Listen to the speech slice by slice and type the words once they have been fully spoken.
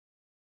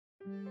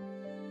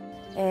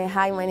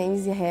Hi, my name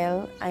is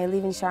Yahel. I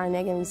live in Sha'ar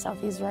Negev in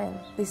South Israel.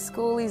 This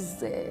school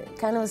is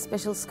kind of a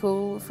special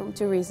school from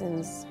two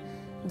reasons.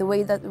 The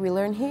way that we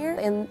learn here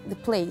and the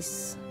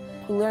place.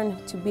 We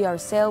learn to be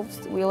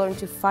ourselves, we learn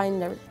to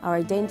find our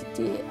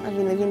identity. I've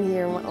been living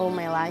here all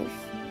my life,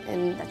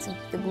 and that's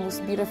the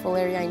most beautiful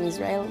area in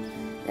Israel.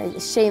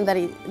 It's a shame that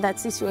that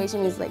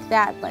situation is like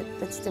that, but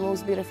that's the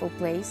most beautiful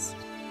place.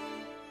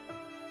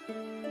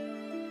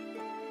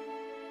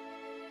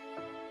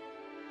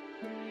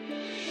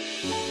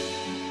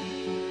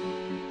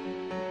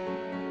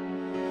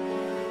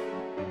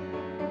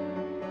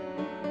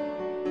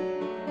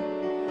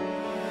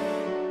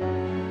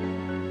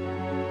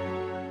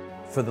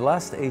 For the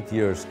last 8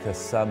 years,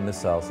 Qassam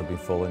missiles have been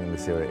falling in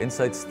this area,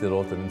 inside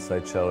Sderot and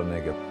inside Sha'ar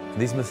Negev.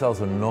 These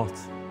missiles are not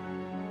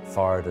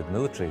fired at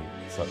military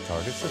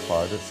targets, they're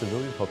fired at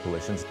civilian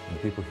populations. And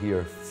the people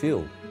here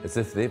feel as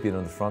if they've been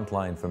on the front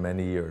line for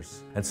many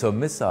years. And so a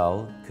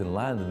missile can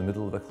land in the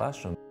middle of a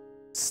classroom.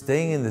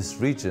 Staying in this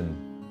region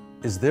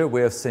is their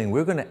way of saying,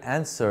 we're going to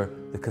answer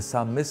the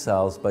Qassam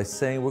missiles by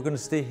saying we're going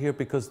to stay here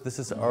because this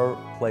is our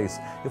place.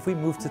 If we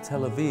move to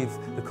Tel Aviv,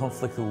 the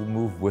conflict will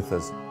move with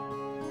us.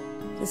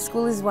 The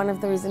school is one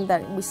of the reasons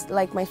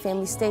that my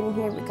family staying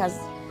here, because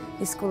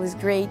the school is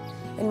great.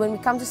 And when we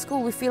come to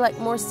school, we feel like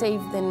more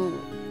safe than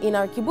in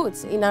our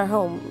kibbutz, in our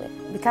home.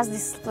 Because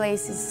this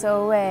place is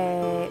so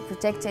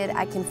protected,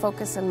 I can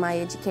focus on my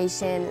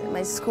education,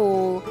 my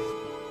school.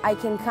 I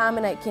can come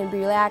and I can be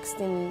relaxed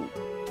and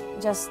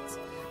just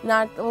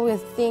not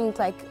always think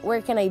like,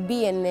 where can I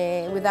be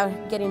and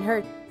without getting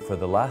hurt. For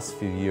the last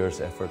few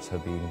years, efforts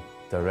have been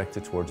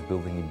directed towards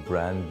building a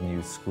brand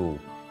new school.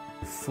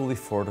 A fully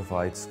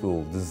fortified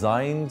school,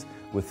 designed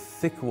with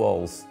thick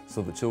walls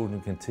so that children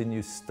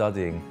continue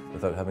studying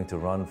without having to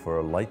run for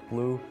a light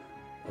blue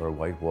or a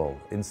white wall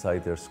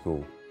inside their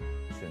school.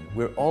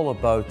 We're all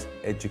about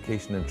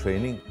education and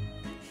training.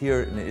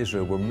 Here in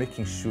Israel, we're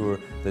making sure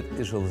that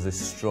Israel is a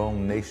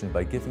strong nation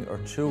by giving our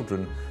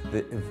children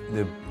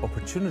the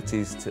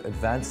opportunities to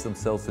advance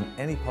themselves in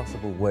any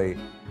possible way.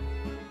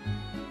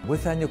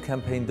 With annual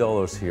campaign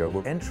dollars here,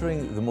 we're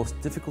entering the most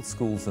difficult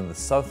schools in the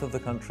south of the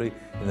country,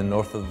 in the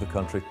north of the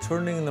country,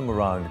 turning them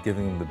around,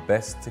 giving them the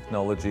best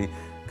technology,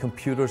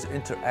 computers,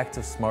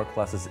 interactive smart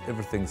classes,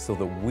 everything, so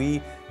that we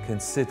can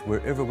sit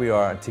wherever we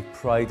are and take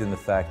pride in the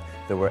fact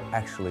that we're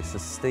actually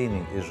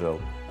sustaining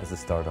Israel as a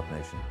startup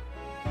nation.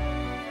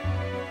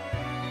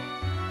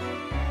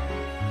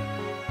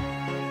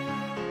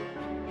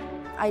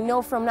 I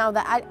know from now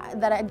that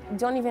I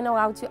don't even know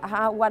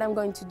what I'm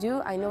going to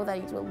do. I know that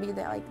it will be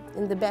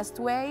in the best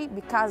way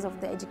because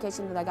of the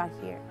education that I got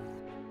here.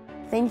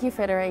 Thank you,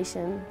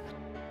 Federation.